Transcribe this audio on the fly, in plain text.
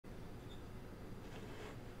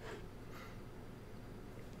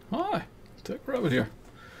tech rabbit here.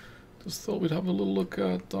 Just thought we'd have a little look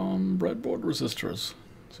at breadboard resistors.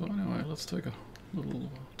 So anyway, let's take a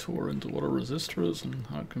little tour into what a resistor is and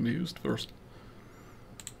how it can be used first.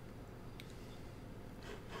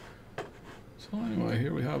 So anyway,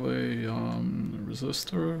 here we have a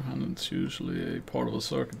resistor, and it's usually a part of a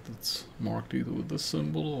circuit that's marked either with this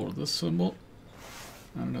symbol or this symbol,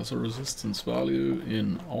 and it has a resistance value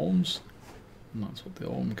in ohms, and that's what the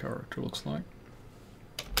ohm character looks like.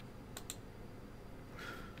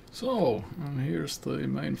 So, and here's the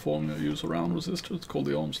main formula used around resistors. It's called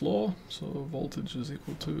the Ohm's law. So voltage is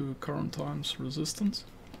equal to current times resistance.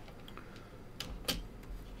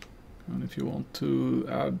 And if you want to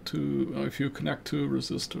add if you connect two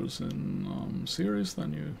resistors in series,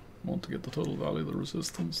 then you want to get the total value of the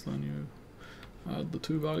resistance, then you add the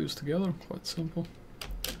two values together. Quite simple.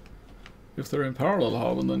 If they're in parallel,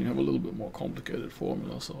 however, then you have a little bit more complicated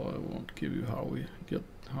formula, so I won't give you how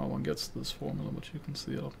one gets this formula, but you can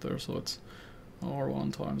see it up there. So it's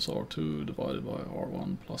R1 times R2 divided by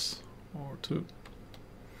R1 plus R2.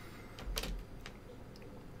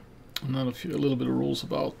 And then a little bit of rules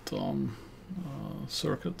about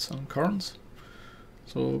circuits and currents.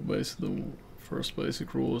 So basically the first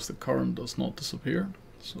basic rule is the current does not disappear.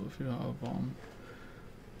 So if you have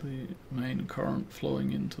the main current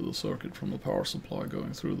flowing into the circuit from the power supply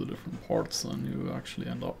going through the different parts, then you actually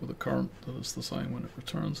end up with a current that is the same when it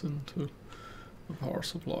returns into the power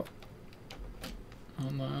supply.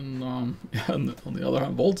 And then and on the other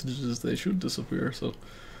hand, voltages, they should disappear, so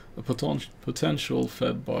a potential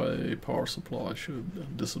fed by a power supply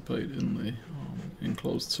should dissipate in the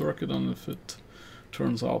enclosed circuit, and if it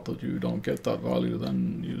turns out that you don't get that value,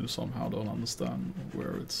 then you somehow don't understand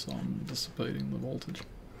where it's dissipating the voltage.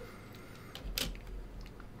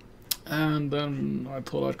 And then I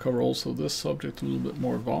thought I'd cover also this subject a little bit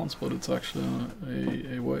more advanced, but it's actually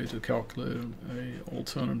a way to calculate an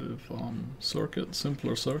alternative circuit,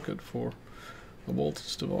 simpler circuit for a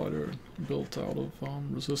voltage divider built out of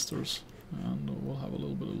resistors. And we'll have a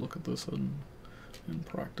little bit of look at this in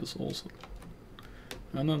practice also.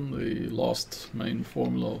 And then the last main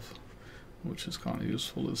formula, which is kind of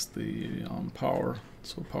useful, is the power.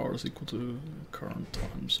 So power is equal to current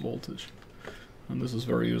times voltage. And this is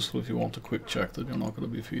very useful if you want to quick check that you're not going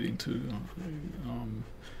to be feeding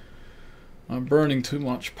burning too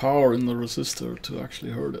much power in the resistor to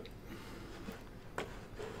actually hurt it.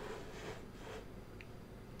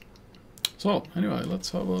 So anyway, let's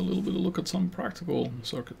have a little bit of look at some practical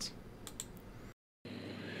circuits.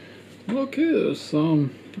 Okay, there's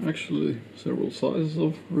actually several sizes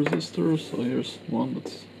of resistors. So here's one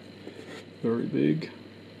that's very big,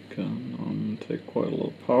 can take quite a lot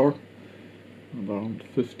of power. Around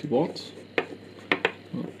 50 watts,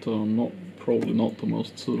 but probably not the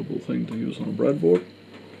most suitable thing to use on a breadboard.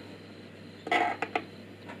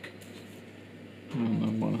 And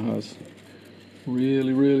then one has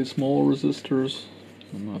really small resistors,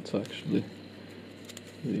 and that's actually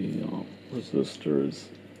the resistors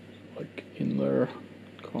like in there.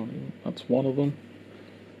 That's one of them.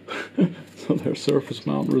 So they're surface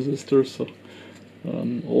mount resistors. So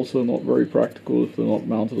also not very practical if they're not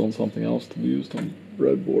mounted on something else to be used on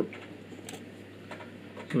breadboard.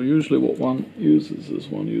 So usually what one uses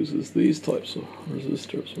is these types of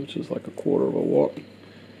resistors, which is like 1/4 of a watt.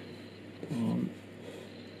 And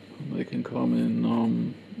they can come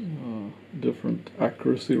in different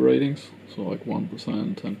accuracy ratings, so like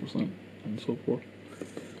 1%, 10%, and so forth.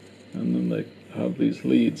 And then they have these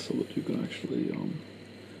leads so that you can actually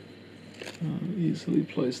easily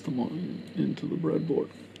place them into the breadboard.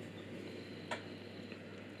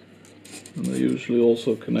 And they're usually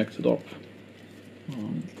also connected up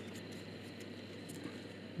in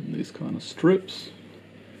these kind of strips,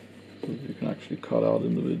 so that you can actually cut out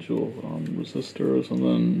individual resistors, and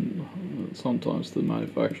then sometimes the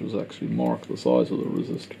manufacturers actually mark the size of the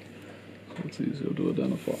resistor, so it's easier to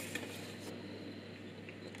identify.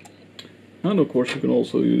 And of course you can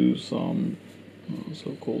also use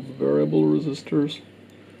so-called variable resistors.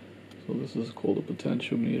 So this is called a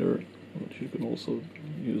potentiometer, which you can also,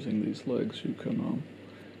 using these legs, you can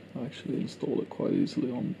actually install it quite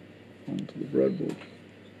easily onto the breadboard.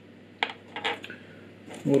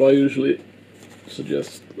 What I usually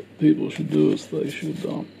suggest people should do is they should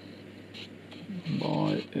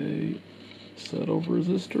buy a set of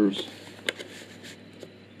resistors.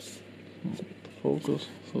 Focus.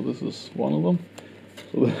 So this is one of them.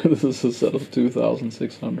 So this is a set of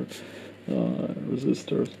 2,600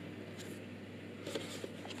 resistors.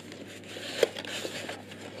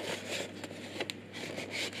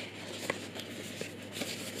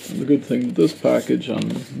 And the good thing with this package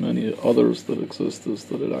and many others that exist is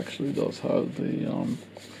that it actually does have the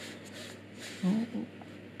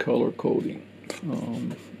color coding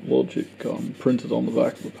logic printed on the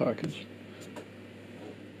back of the package.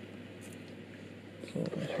 So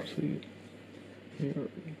as you see here,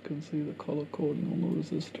 you can see the color coding on the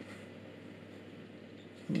resistor.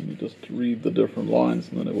 And then you just read the different lines,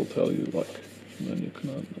 and then it will tell you, like, and then you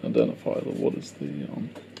can identify what is the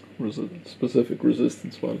specific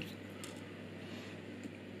resistance value.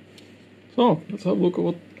 So let's have a look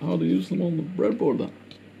at how to use them on the breadboard then.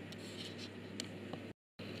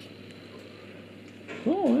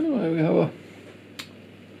 So anyway, we have a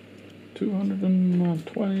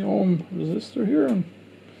 220 ohm resistor here, and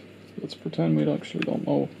let's pretend we actually don't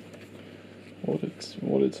know what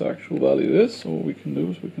its actual value is. So what we can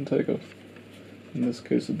do is we can take in this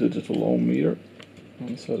case a digital ohm meter,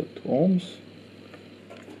 and set it to ohms.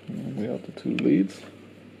 And then we have the two leads,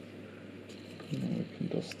 and then we can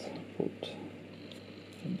just put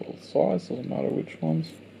on both sides, doesn't matter which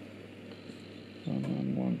ones, and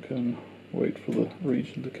then one can wait for the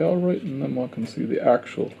region to calibrate, and then one can see the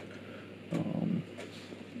actual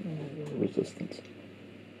resistance.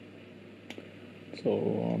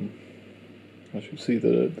 So as you see,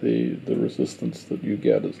 the resistance that you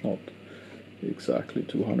get is not exactly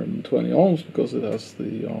 220 ohms because it has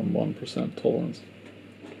the 1% tolerance.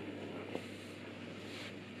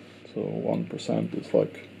 So 1% is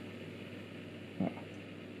like, that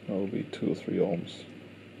will be 2 or 3 ohms,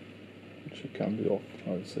 which it can be off,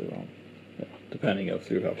 I would say, around, depending if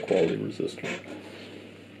you have quality resistors.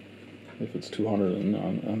 If it's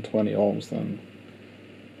 220 ohms, then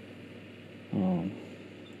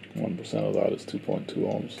 1% of that is 2.2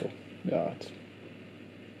 ohms. So yeah, it's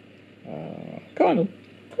kind of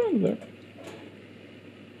there.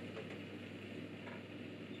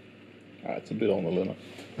 It's a bit on the limit.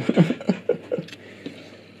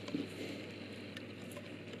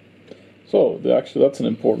 So actually, that's an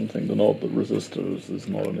important thing to note, that resistors is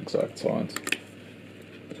not an exact science.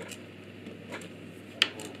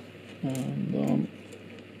 And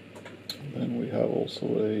then we have also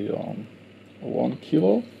a 1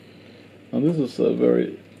 kilo. And this is a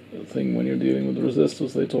very thing when you're dealing with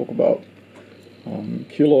resistors. They talk about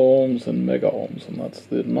kilo ohms and mega ohms, and that's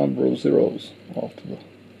the number of zeros after the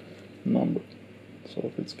number. So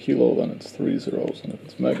if it's kilo, then it's 3 zeros, and if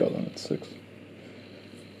it's mega, then it's 6.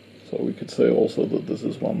 So we could say also that this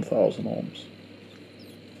is 1000 ohms.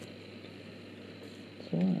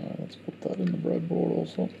 So let's put that in the breadboard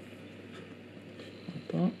also, like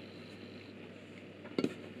that.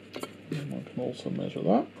 And I can also measure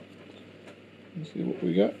that and see what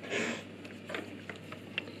we get.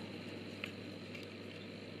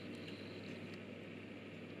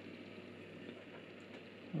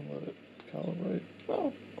 I'll let it calibrate.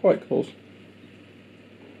 Well, quite close.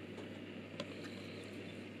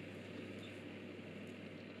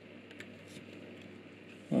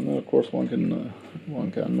 And then of course one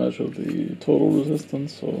can measure the total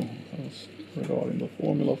resistance. So as regarding the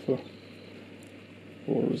formula for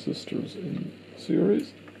resistors in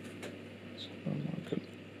series, so then one could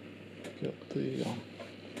get the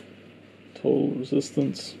total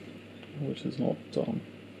resistance, which is not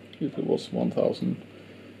if it was 1000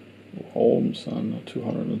 ohms and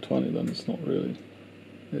 220, then it's not really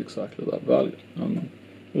exactly that value. And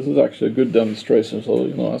this is actually a good demonstration. So,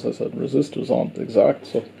 as I said, resistors aren't exact,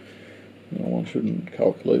 so one shouldn't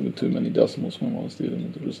calculate with too many decimals when one's dealing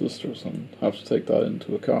with the resistors, and have to take that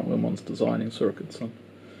into account when one's designing circuits and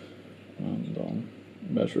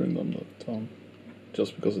measuring them. That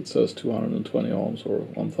just because it says 220 ohms or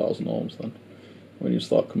 1000 ohms, then when you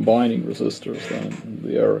start combining resistors, then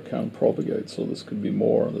the error can propagate. So this could be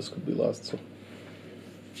more, and this could be less. So,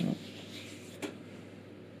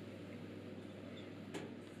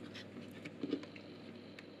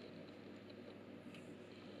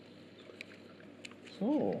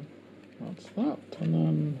 So that's that, and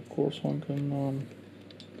then of course one can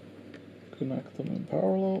connect them in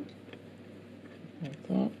parallel, like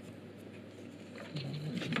that, and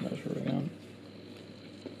then we can measure again.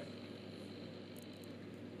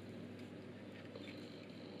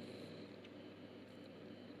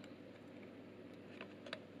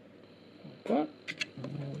 Like that,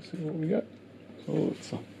 and then we'll see what we get. So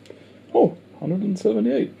it's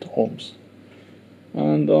 178 ohms.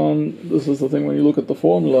 And this is the thing, when you look at the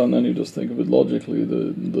formula and then you just think of it logically,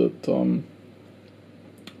 that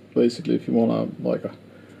basically if you want to, like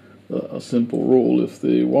a simple rule, if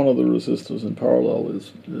one of the resistors in parallel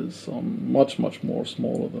is much more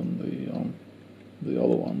smaller than the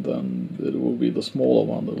other one, then it will be the smaller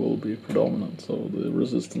one that will be predominant. So the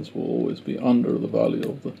resistance will always be under the value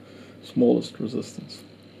of the smallest resistance.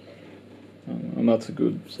 And that's a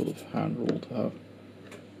good sort of hand rule to have.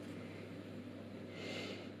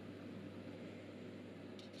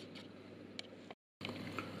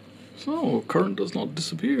 So, current does not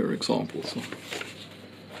disappear example. So,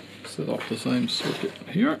 set up the same circuit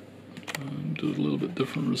here and do a little bit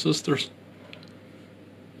different resistors.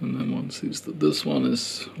 And then one sees that this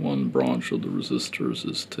one branch of the resistors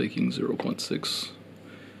is taking 0.6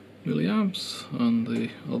 milliamps, and the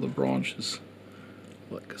other branch is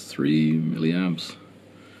like 3 milliamps.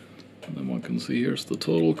 And then one can see here's the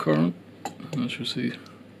total current. And as you see,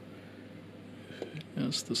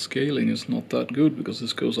 yes, the scaling is not that good because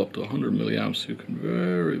this goes up to 100 milliamps. You can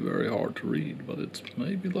very hard to read, but it's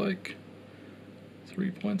maybe like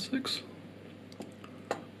 3.6.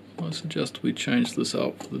 I suggest we change this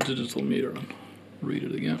out for the digital meter and read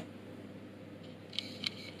it again.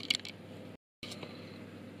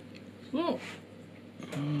 So,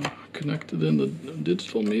 connected in the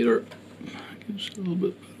digital meter, gives you a little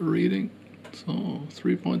bit better reading. So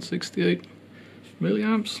 3.68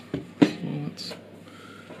 milliamps. So that's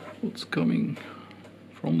what's coming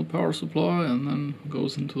from the power supply, and then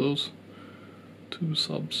goes into those two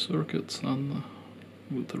sub circuits and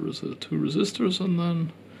with the two resistors, and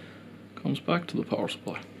then comes back to the power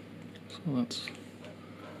supply. So that's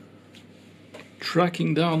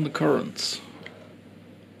tracking down the currents.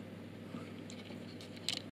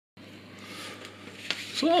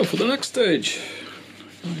 So for the next stage,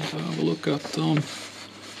 I'm going to have a look at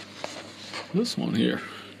this one here.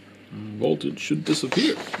 Voltage should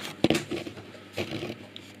disappear.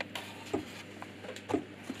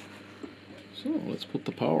 So let's put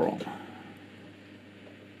the power on.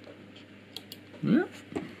 Yeah.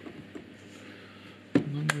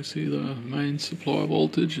 And then we see the main supply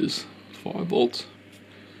voltage is 5 volts.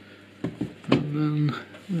 And then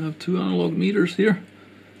we have two analog meters here.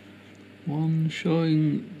 One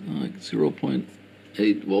showing like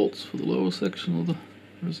 0.8 volts for the lower section of the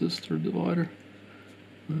resistor divider,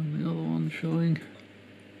 and the other one showing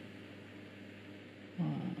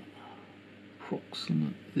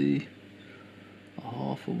approximately a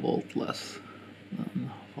half a volt less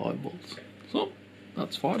than 5 volts. So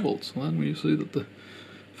that's 5 volts. And then we see that the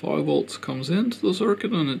 5 volts comes into the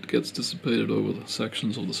circuit and it gets dissipated over the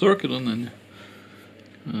sections of the circuit, and then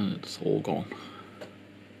it's all gone.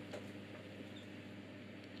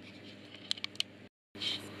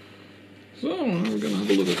 So now we're going to have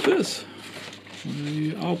a look at this,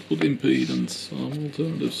 the output impedance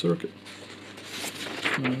alternative circuit.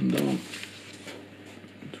 And to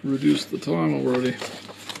reduce the time I've already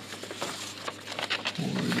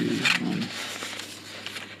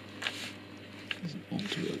doesn't want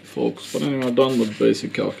to really focus, but anyway, I've done the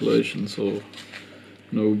basic calculation. So you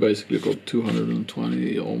know, we basically got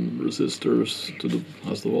 220 ohm resistors to the,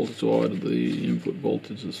 as the voltage divider. The input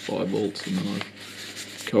voltage is 5 volts, and then I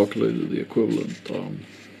calculated the equivalent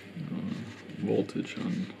voltage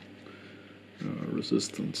and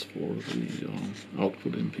resistance for the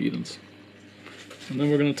output impedance. And then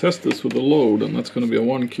we're going to test this with a load, and that's going to be a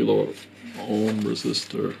 1 kilo ohm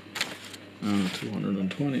resistor and a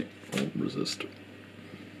 220 ohm resistor.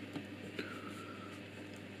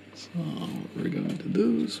 So what we're going to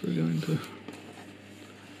do is we're going to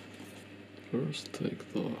first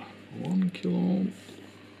take the 1 kilo ohm.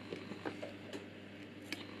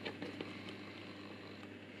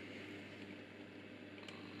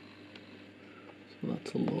 So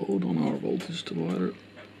that's a load on our voltage divider.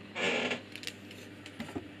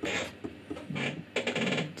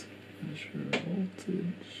 Measure voltage.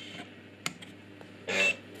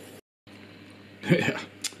 Yeah,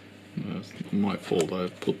 that's my fault. I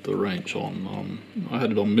put the range on. I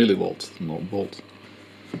had it on millivolts, not volts.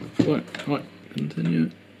 Right,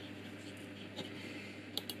 continue.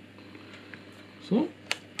 So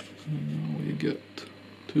now we get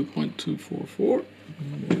 2.244,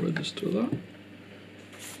 and we'll register that.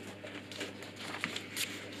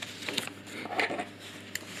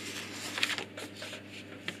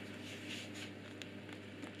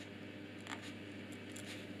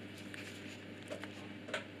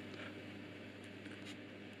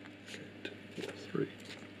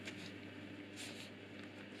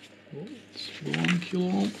 Volts, 1 kilo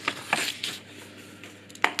ohm.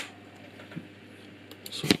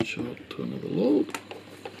 Switch out to another load.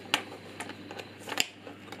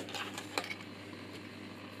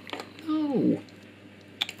 No.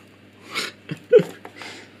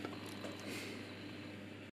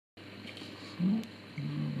 So now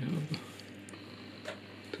we have the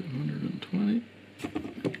 220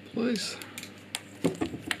 in place.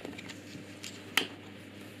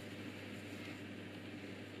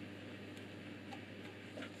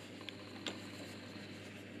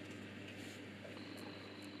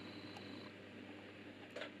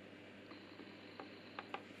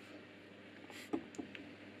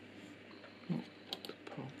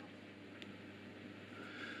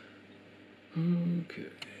 Okay,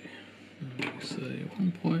 we say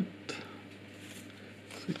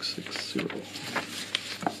 1.660.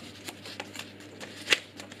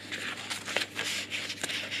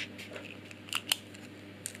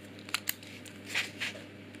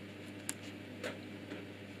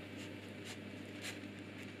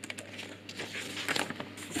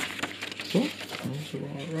 So, those are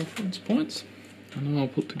our reference points. And now I'll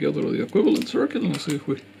put together the equivalent circuit and see if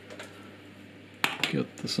we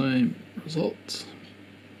get the same results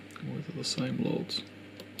with the same loads.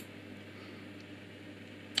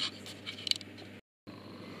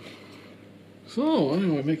 So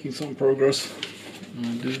anyway, making some progress.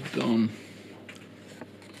 I did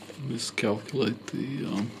miscalculate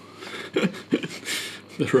the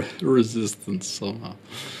the resistance somehow.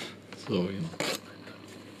 So you know,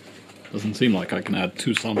 doesn't seem like I can add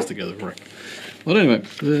two sums together correct. But anyway,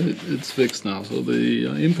 it's fixed now. So the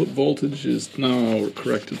input voltage is now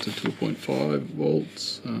corrected to 2.5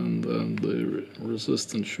 volts, and then the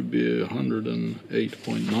resistance should be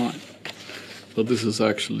 108.9. But this is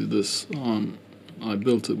actually this. I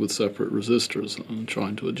built it with separate resistors and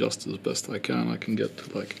trying to adjust as best I can. I can get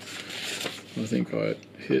to like, I think I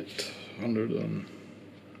hit 100 and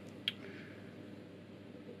I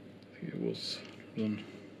think it was 109,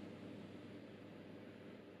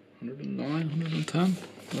 110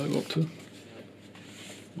 that I got to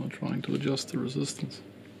while trying to adjust the resistance.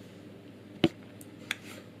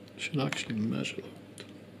 Should actually measure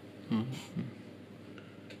that.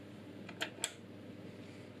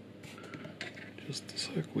 Just a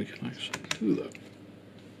sec, we can actually do that.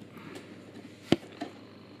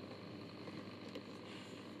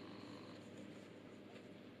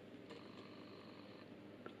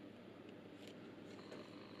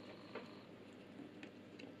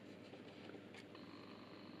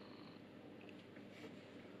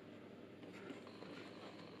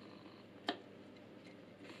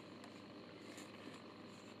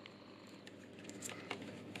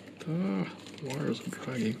 Wires are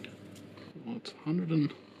dragging. Well, it's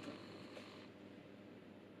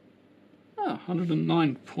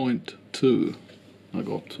 109.2 I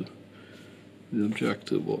got to. The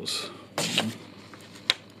objective was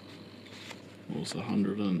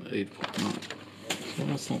 108.9. So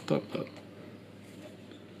that's not that bad.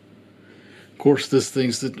 Of course, this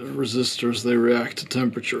thing's the resistors, they react to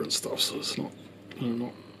temperature and stuff, so it's not, they're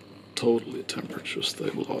not totally temperature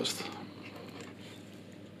stabilized.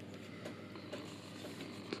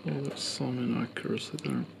 So there's some inaccuracy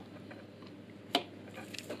there.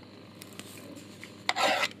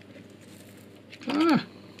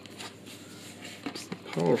 It's the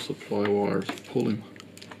power supply wires pulling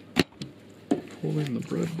the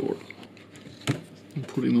breadboard. I'm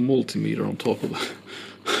putting the multimeter on top of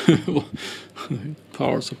the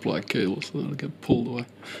power supply cable so that it'll get pulled away.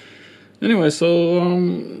 Anyway, so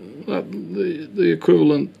the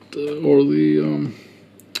equivalent or the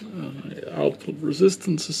output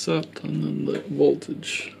resistance is set, and then the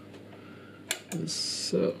voltage is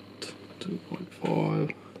set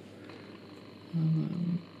 2.5, and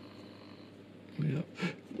then we have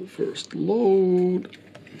the first load.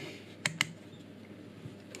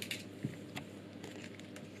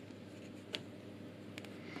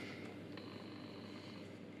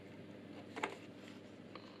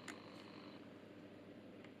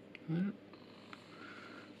 There.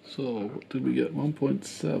 So what did we get?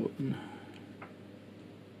 1.7.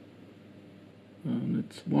 And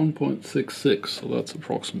it's 1.66, so that's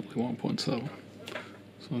approximately 1.7. So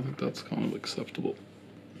I think that's kind of acceptable.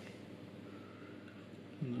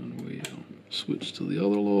 And then we switch to the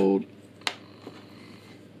other load.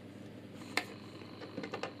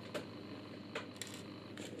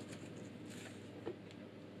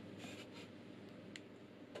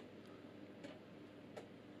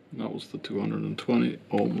 And that was the 220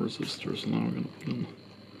 ohm resistor, so now we're going to put in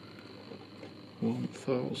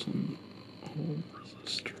 1000 ohm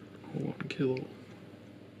resistor, 1 kilo. There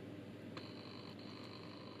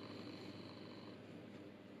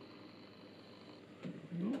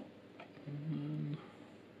we go. And then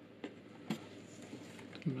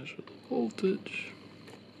to measure the voltage.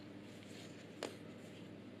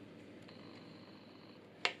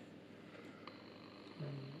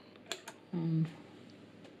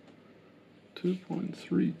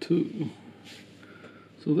 2.32.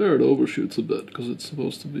 So there it overshoots a bit because it's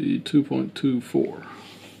supposed to be 2.24.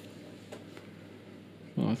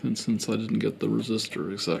 Well, I think since I didn't get the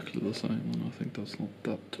resistor exactly the same, then I think that's not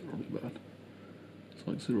that terribly bad. It's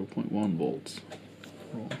like 0.1 volts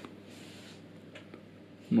wrong.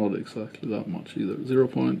 Not exactly that much either.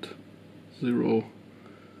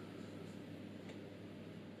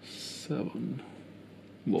 0.07.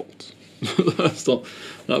 volts. That's not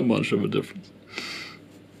that much of a difference.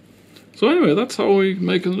 So anyway, that's how we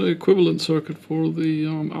make an equivalent circuit for the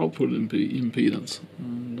output impedance.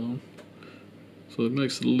 And so it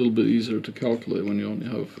makes it a little bit easier to calculate when you only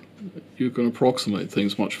have, you can approximate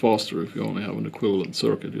things much faster if you only have an equivalent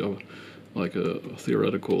circuit. You have like a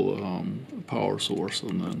theoretical power source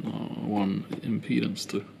and then one impedance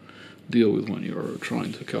to deal with when you're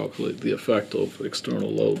trying to calculate the effect of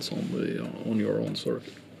external loads on the on your own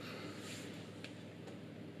circuit.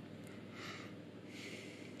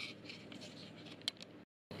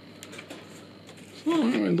 So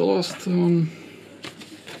anyway, the last item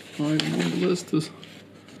on the list is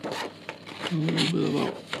a little bit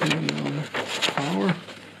about the power.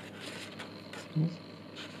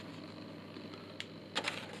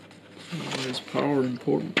 Why is power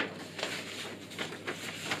important?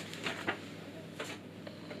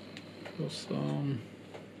 Because the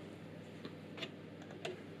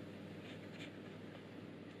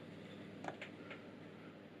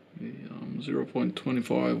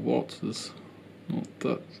 0.25 watts is not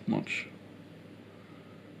that much.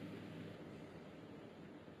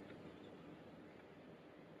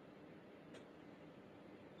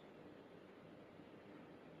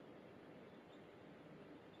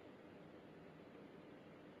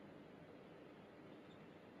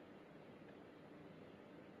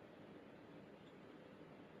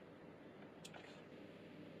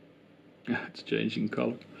 It's changing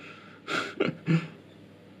color.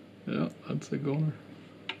 Yeah, that's a goner.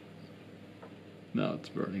 Now it's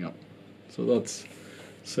burning up. So that's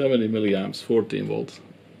 70 milliamps, 14 volts.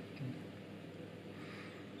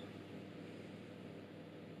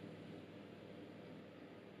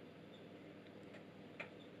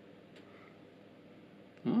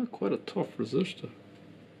 Quite a tough resistor.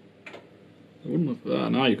 I wouldn't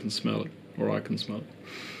have. Now you can smell it, or I can smell it.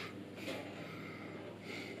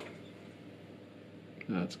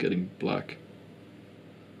 It's getting black.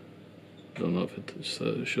 I don't know if it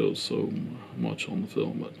shows so much on the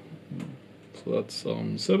film, but so that's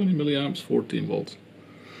 70 milliamps, 14 volts.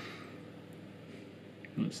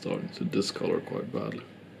 And it's starting to discolor quite badly.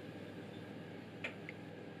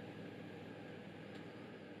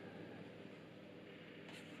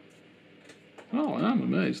 Oh, I am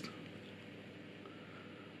amazed.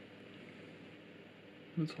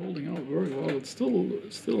 It's holding out very well. It's still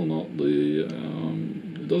not the.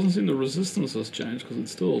 It doesn't seem the resistance has changed because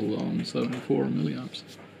it's still 74 milliamps.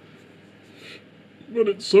 But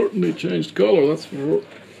it certainly changed color. That's for sure.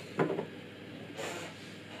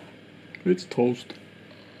 It's toast.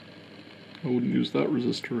 I wouldn't use that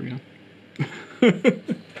resistor again.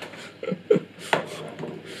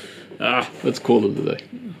 Let's call it a day.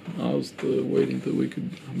 I was waiting that we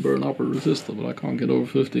could burn up a resistor, but I can't get over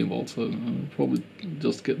 15 volts, so I'll probably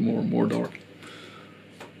just get more and more dark.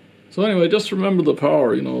 So anyway, just remember the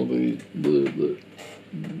power, you know, that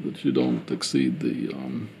you don't exceed the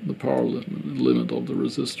power limit of the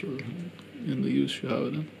resistor in the use you have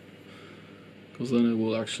it in, because then it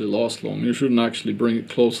will actually last long. You shouldn't actually bring it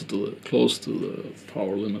close to the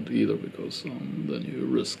power limit either, because then you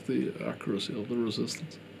risk the accuracy of the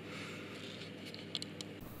resistance.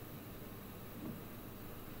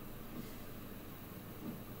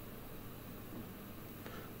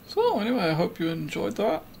 So anyway, I hope you enjoyed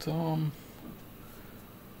that.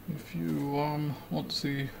 If you want to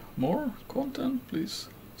see more content, please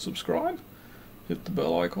subscribe, hit the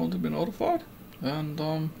bell icon to be notified, and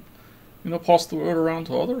you know, pass the word around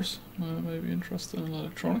to others who may be interested in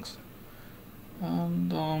electronics.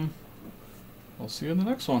 And I'll see you in the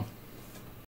next one.